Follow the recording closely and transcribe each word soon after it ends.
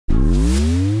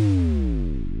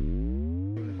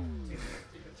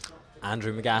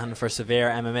Andrew McGahan for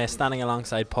SevereMMA, standing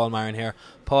alongside Paul Marin here.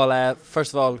 Paul,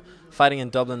 first of all, fighting in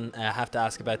Dublin, I have to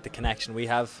ask about the connection we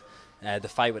have, the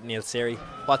fight with Neil Seery.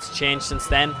 What's changed since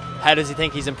then? How does he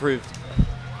think he's improved?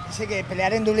 Dice que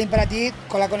pelear en Dublín para ti,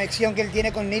 con la conexión que él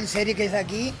tiene con Neil Seery, que es de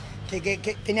aquí,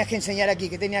 que tenías que enseñar aquí,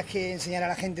 que tenías que enseñar a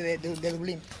la gente de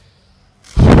Dublín.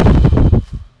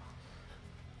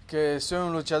 Que soy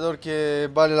un luchador que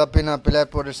vale la pena pelear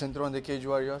por el cinturón de Cage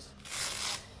Warriors.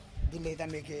 Dile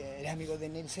también que eres amigo de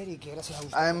Neil Seery, que gracias a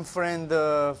Gustavo. I'm friend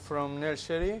from Neil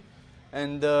Seery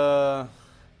and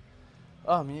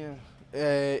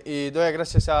y doy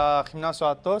gracias a Gimnasio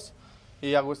Atos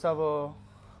y a Gustavo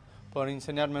por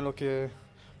enseñarme lo que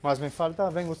más me falta.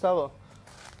 Ven, Gustavo.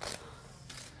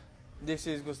 This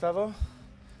is Gustavo,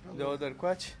 the other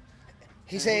coach.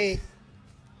 He's a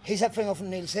friend of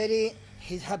Neil Seery.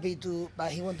 He's happy to,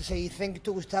 but he wants to say thank you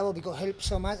to Gustavo because he helped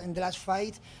so much in the last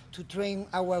fight to train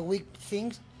our weak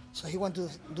things. So he wants to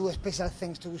do a special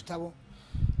thanks to Gustavo.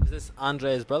 Is this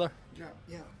Andre's brother?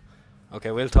 Yeah. Okay,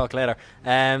 we'll talk later.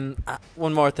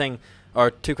 One more thing,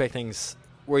 or two quick things.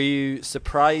 Were you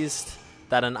surprised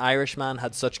that an Irishman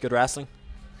had such good wrestling?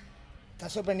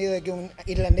 ¿Estás sorprendido de que un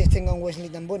irlandés tenga un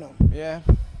wrestling tan bueno? Yeah.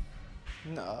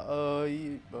 No,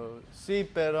 sí,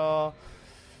 pero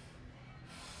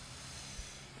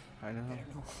I don't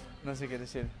know. No sé qué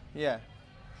decir. Yeah.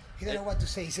 He don't know what to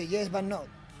say. He said yes, but no.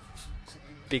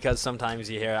 Because sometimes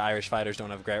you hear Irish fighters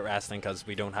don't have great wrestling because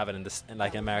we don't have it in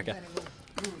like America.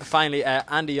 Finally,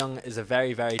 Andy Young is a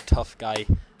very, very tough guy.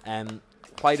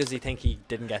 Why does he think he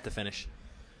didn't get the finish?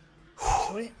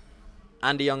 Sorry?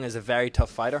 Andy Young is a very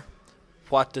tough fighter.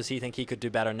 What does he think he could do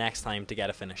better next time to get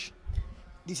a finish?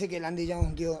 Dice que el Andy Young es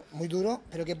un tío muy duro,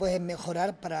 pero que puedes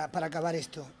mejorar para acabar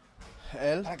esto.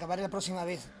 ¿Él? Para acabar la próxima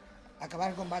vez. Acabar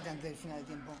el combate antes del final de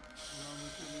tiempo.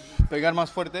 Pegar más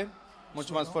fuerte,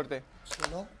 mucho más fuerte.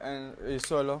 Solo. Y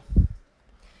solo.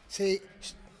 See,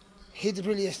 he's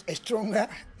really stronger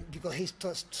because he's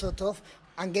so tough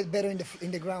and get better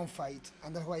in the ground fight,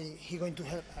 and that's why he's going to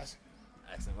help us.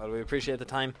 Excellent. Well, we appreciate the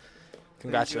time.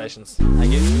 Congratulations.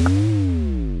 Thank you.